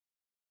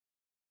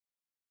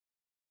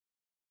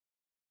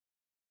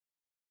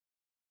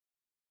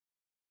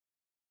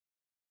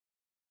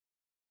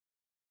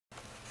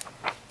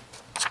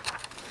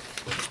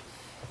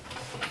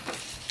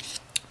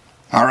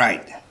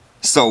Alright,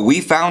 so we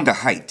found the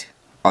height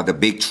of the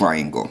big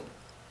triangle,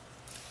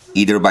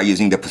 either by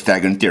using the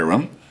Pythagorean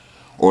theorem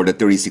or the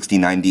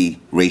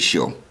 30-60-90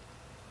 ratio.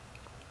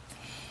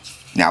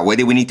 Now, why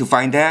did we need to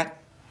find that?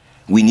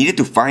 We needed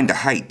to find the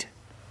height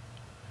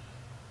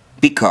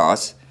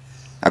because,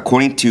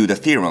 according to the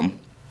theorem,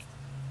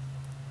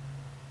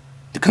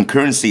 the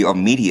concurrency of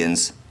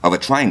medians of a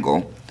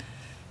triangle,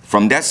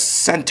 from that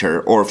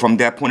center or from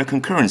that point of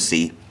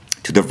concurrency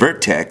to the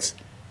vertex,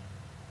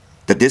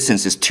 the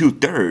distance is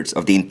 2/3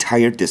 of the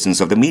entire distance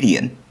of the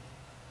median.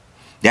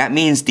 That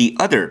means the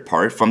other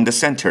part from the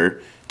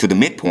center to the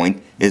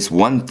midpoint is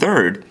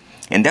 1/3,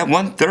 and that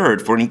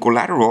 1/3 for an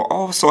equilateral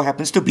also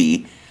happens to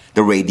be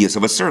the radius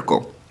of a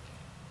circle.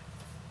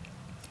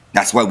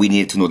 That's why we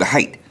needed to know the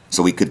height,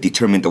 so we could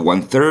determine the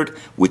 1/3,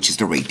 which is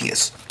the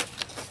radius.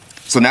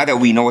 So now that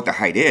we know what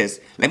the height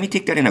is, let me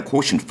take that in a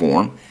quotient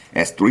form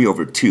as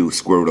 3/2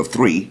 square root of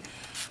 3.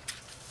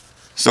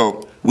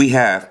 So we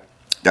have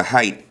the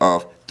height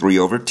of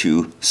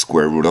 3/2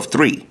 square root of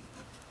 3.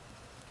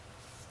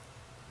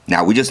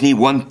 Now we just need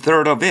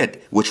 1/3 of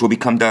it, which will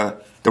become the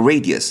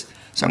radius.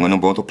 So I'm going to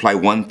multiply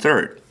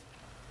 1/3.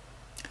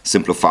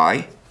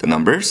 Simplify the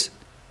numbers.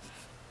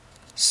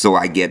 So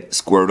I get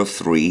square root of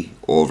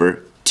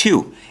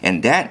 3/2.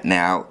 And that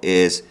now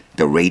is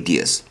the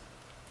radius.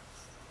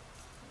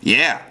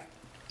 Yeah.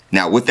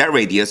 Now with that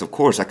radius, of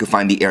course, I could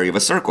find the area of a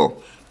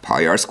circle.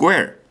 Pi r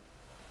squared.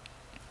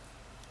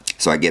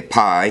 So I get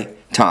pi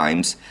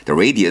times the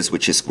radius,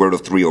 which is square root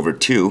of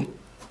 3/2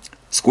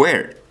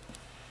 squared.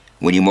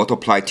 When you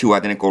multiply two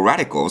identical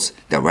radicals,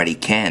 the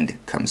radicand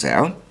comes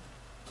out.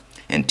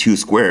 And 2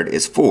 squared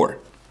is 4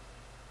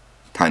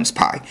 times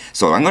pi.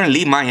 So I'm going to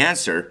leave my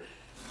answer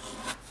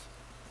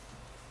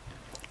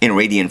in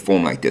radian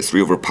form like this,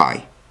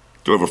 3/pi.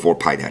 3/4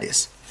 pi, that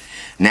is.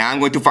 Now I'm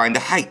going to find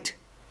the height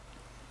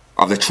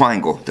of the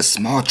triangle, the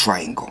small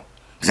triangle.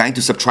 Because I need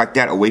to subtract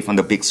that away from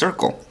the big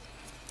circle.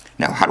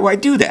 Now, how do I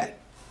do that?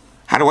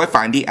 How do I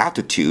find the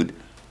altitude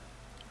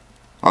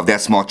of that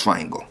small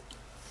triangle?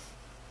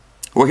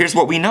 Well, here's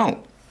what we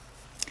know.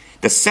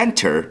 The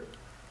center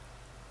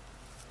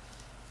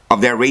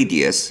of that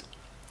radius,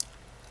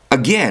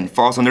 again,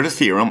 falls under the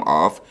theorem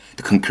of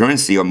the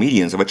concurrency of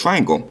medians of a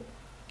triangle.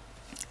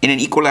 In an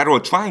equilateral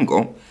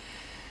triangle,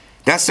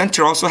 that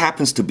center also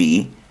happens to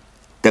be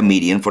the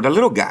median for the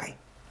little guy,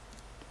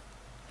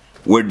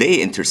 where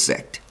they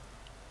intersect.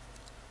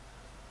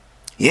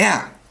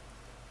 Yeah.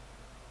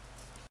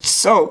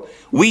 So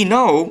we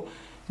know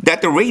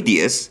that the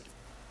radius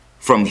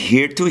from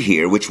here to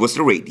here, which was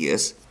the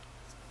radius,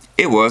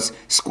 it was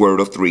square root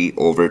of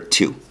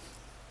 3/2.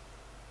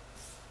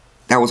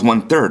 That was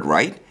 1/3,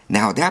 right?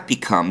 Now that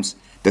becomes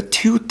the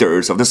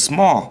 2/3 of the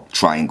small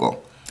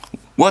triangle.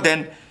 Well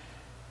then,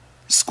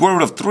 square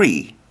root of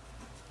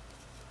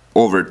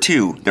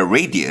 3/2, the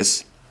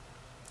radius,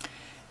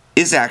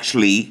 is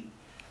actually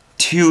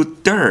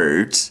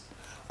 2/3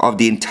 of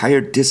the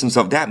entire distance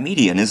of that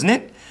median, isn't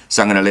it?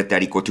 So I'm going to let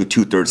that equal to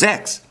 2/3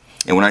 x.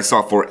 And when I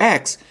solve for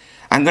x,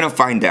 I'm going to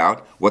find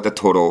out what the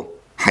total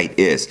height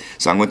is.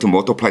 So I'm going to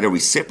multiply the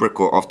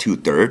reciprocal of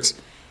 2/3.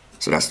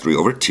 So that's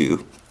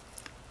 3/2.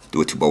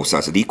 Do it to both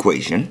sides of the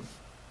equation.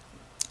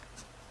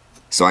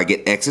 So I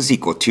get x is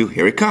equal to,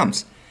 here it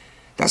comes.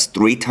 That's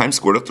 3 times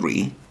square root of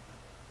 3.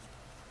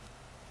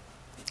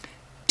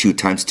 2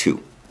 times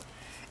 2.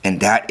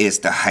 And that is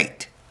the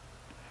height.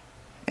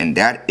 And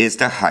that is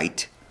the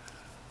height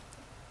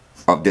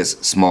of this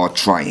small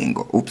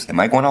triangle. Oops, am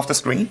I going off the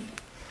screen?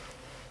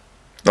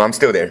 No, I'm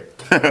still there.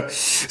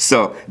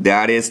 So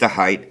that is the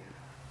height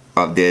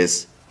of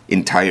this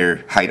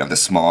entire height of the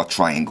small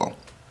triangle.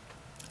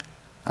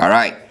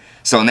 Alright,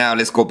 so now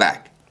let's go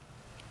back.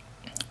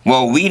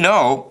 Well, we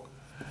know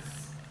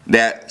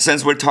that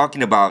since we're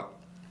talking about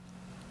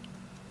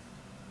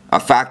a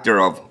factor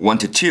of 1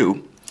 to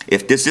 2,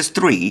 if this is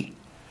 3,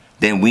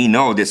 then we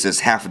know this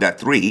is half of that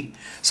 3,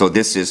 so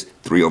this is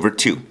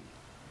 3/2.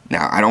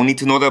 Now, I don't need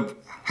to know the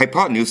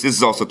hypotenuse. This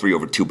is also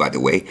 3/2, by the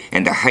way,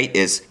 and the height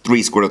is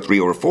 3 square root of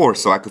 3/4,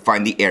 so I could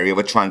find the area of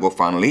a triangle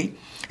finally.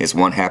 It's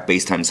 1/2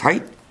 base times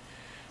height.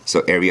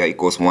 So area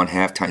equals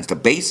 1/2 times the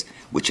base,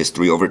 which is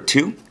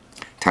 3/2,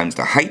 times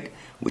the height,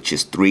 which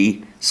is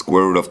 3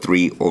 square root of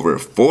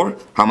 3/4.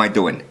 How am I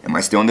doing? Am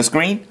I still on the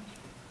screen?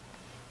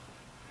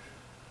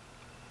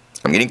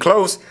 I'm getting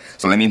close,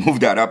 so let me move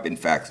that up, in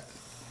fact.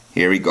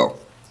 Here we go.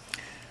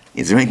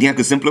 Is there anything I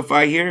could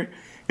simplify here?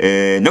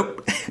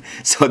 Nope.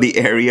 So the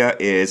area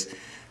is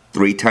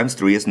 3 times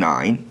 3 is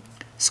 9,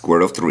 square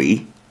root of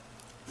 3.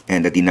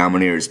 And the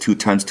denominator is 2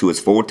 times 2 is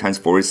 4, times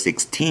 4 is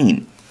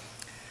 16.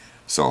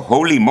 So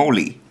holy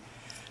moly,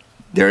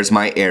 there's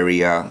my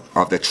area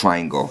of the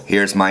triangle.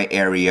 Here's my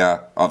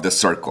area of the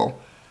circle.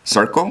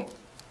 Circle,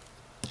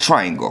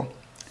 triangle.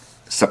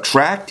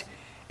 Subtract,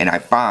 and I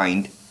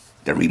find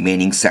the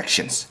remaining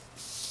sections.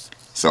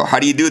 So how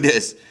do you do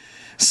this?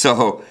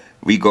 So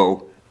we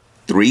go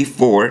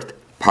 3/4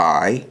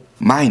 pi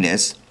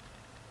minus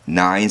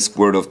 9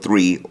 square root of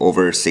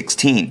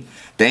 3/16.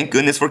 Thank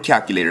goodness for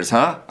calculators,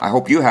 huh? I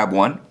hope you have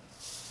one.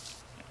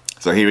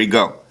 So here we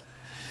go.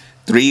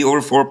 3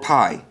 over 4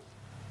 pi.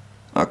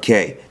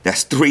 Okay,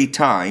 that's 3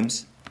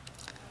 times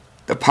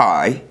the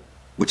pi,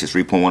 which is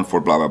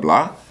 3.14 blah blah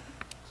blah.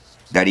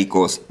 That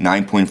equals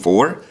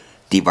 9.4.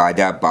 Divide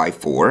that by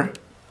 4.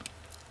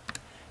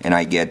 And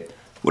I get,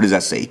 what does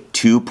that say?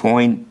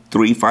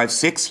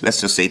 2.356?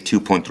 Let's just say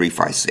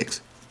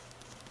 2.356.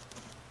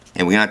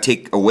 And we're going to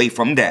take away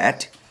from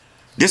that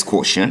this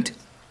quotient.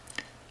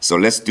 So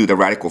let's do the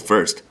radical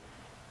first.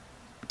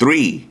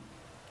 3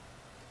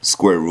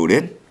 square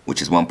rooted,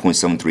 which is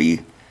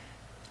 1.73.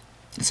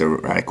 It's a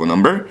radical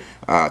number.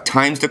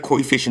 Times the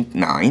coefficient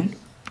 9,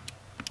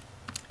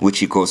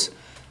 which equals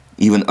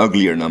even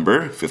uglier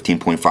number,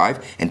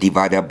 15.5, and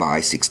divide that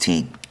by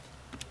 16.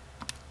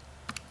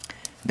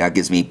 That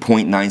gives me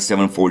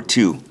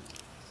 0.9742.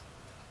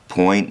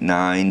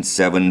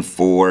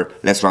 0.974,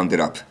 let's round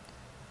it up.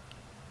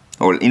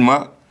 Or in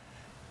what?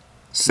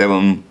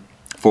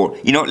 74.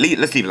 You know,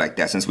 let's leave it like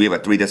that. Since we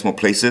have 3 decimal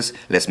places,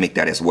 let's make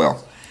that as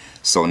well.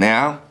 So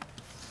now,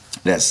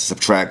 let's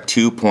subtract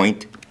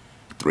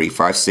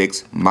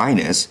 2.356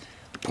 minus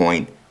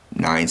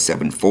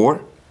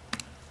 0.974.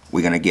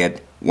 We're going to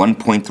get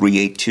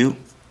 1.382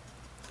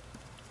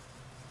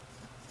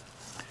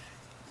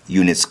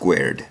 units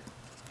squared,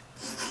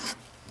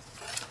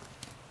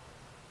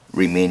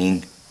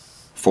 remaining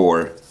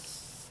for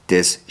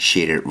this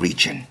shaded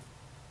region.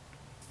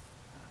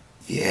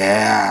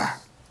 Yeah.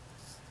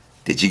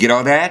 Did you get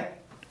all that?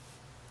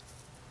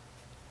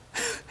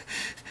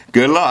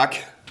 Good luck.